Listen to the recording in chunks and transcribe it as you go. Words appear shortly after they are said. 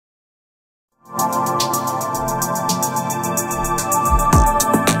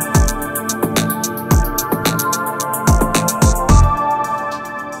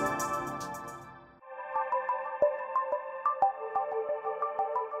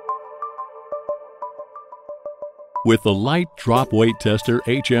With the light drop weight tester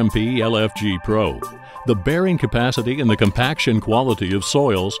HMP LFGpro, the bearing capacity and the compaction quality of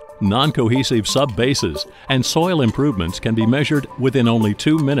soils, non-cohesive sub-bases, and soil improvements can be measured within only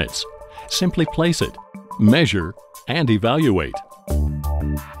 2 minutes. Simply place it, measure, and evaluate.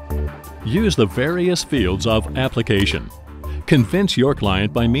 Use the various fields of application. Convince your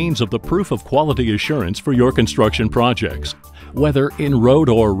client by means of the proof of quality assurance for your construction projects, whether in road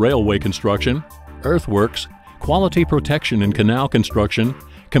or railway construction, earthworks, quality protection in canal construction,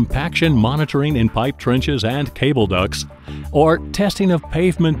 compaction monitoring in pipe trenches and cable ducts, or testing of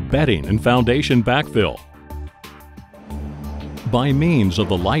pavement bedding and foundation backfill. By means of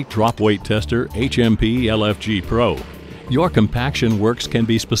the light drop weight tester HMP LFGpro, your compaction works can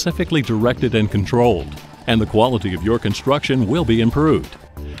be specifically directed and controlled, and the quality of your construction will be improved.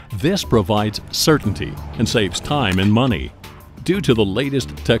 This provides certainty and saves time and money. Due to the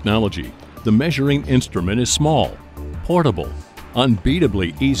latest technology, the measuring instrument is small, portable,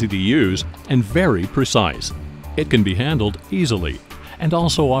 unbeatably easy to use, and very precise. It can be handled easily and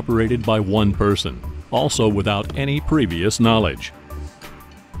also operated by one person, also without any previous knowledge.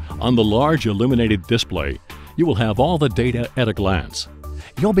 On the large illuminated display, you will have all the data at a glance.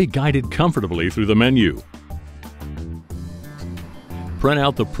 You'll be guided comfortably through the menu. Print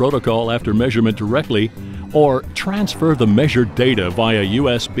out the protocol after measurement directly, or transfer the measured data via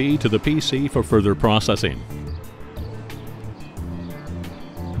USB to the PC for further processing.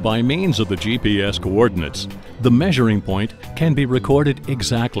 By means of the GPS coordinates, the measuring point can be recorded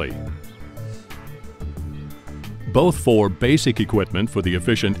exactly, both for basic equipment for the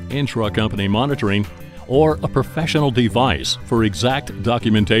efficient intra-company monitoring or a professional device for exact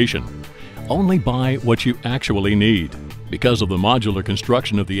documentation. Only buy what you actually need. Because of the modular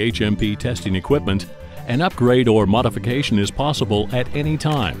construction of the HMP testing equipment, an upgrade or modification is possible at any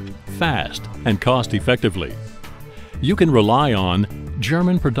time, fast and cost-effectively. You can rely on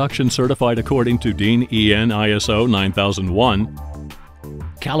German production certified according to DIN EN ISO 9001,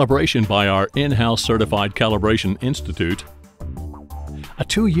 calibration by our in-house certified calibration institute, a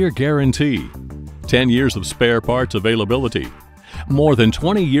 2-year guarantee, 10 years of spare parts availability, more than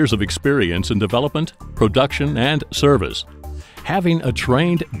 20 years of experience in development, production, and service, having a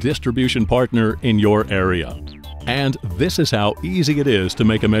trained distribution partner in your area. And this is how easy it is to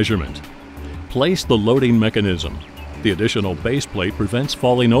make a measurement. Place the loading mechanism. The additional base plate prevents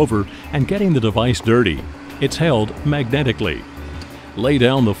falling over and getting the device dirty. It's held magnetically. Lay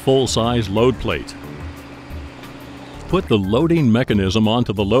down the full-size load plate. Put the loading mechanism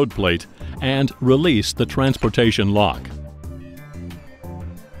onto the load plate and release the transportation lock.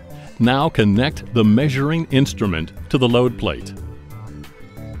 Now connect the measuring instrument to the load plate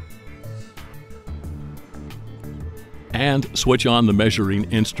and switch on the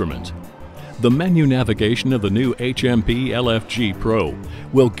measuring instrument. The menu navigation of the new HMP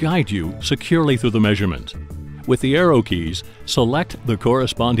LFGpro will guide you securely through the measurement. With the arrow keys, select the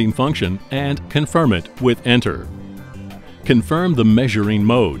corresponding function and confirm it with Enter. Confirm the measuring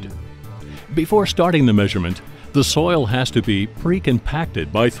mode. Before starting the measurement, the soil has to be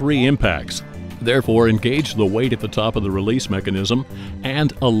pre-compacted by 3 impacts. Therefore, engage the weight at the top of the release mechanism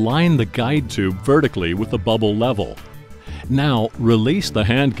and align the guide tube vertically with the bubble level. Now, release the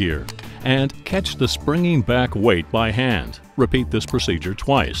hand gear and catch the springing back weight by hand. Repeat this procedure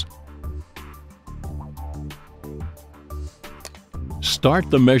twice. Start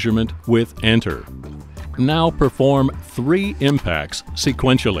the measurement with Enter. Now perform 3 impacts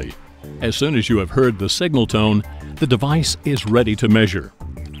sequentially. As soon as you have heard the signal tone, the device is ready to measure.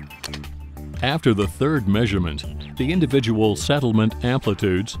 After the 3rd measurement, the individual settlement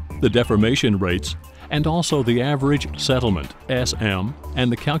amplitudes, the deformation rates, and also the average settlement SM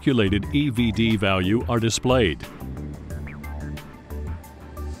and the calculated EVD value are displayed.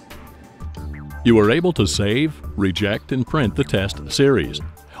 You are able to save, reject, and print the test series,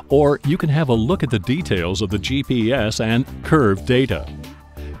 or you can have a look at the details of the GPS and curve data.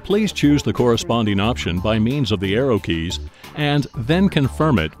 Please choose the corresponding option by means of the arrow keys and then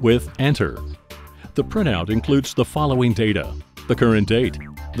confirm it with Enter. The printout includes the following data: the current date,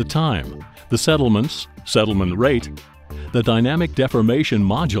 the time, the settlements, settlement rate, the dynamic deformation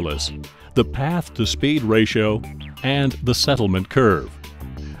modulus, the path to speed ratio, and the settlement curve.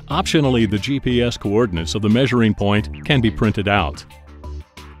 Optionally, the GPS coordinates of the measuring point can be printed out.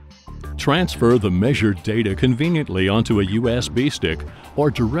 Transfer the measured data conveniently onto a USB stick or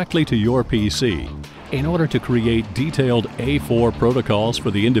directly to your PC in order to create detailed A4 protocols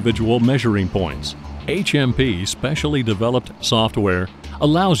for the individual measuring points. HMP specially developed software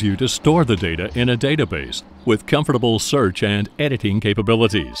allows you to store the data in a database with comfortable search and editing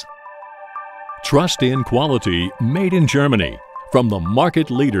capabilities. Trust in quality made in Germany from the market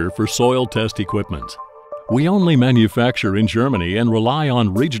leader for soil test equipment. We only manufacture in Germany and rely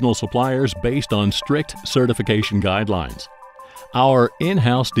on regional suppliers based on strict certification guidelines. Our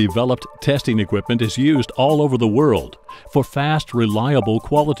in-house developed testing equipment is used all over the world for fast, reliable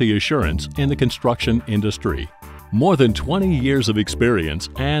quality assurance in the construction industry. More than 20 years of experience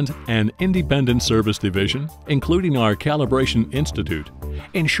and an independent service division, including our Calibration Institute,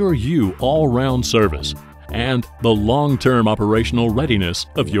 ensure you all-round service and the long-term operational readiness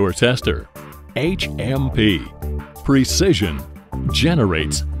of your tester. HMP. Precision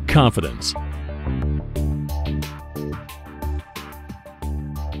generates confidence.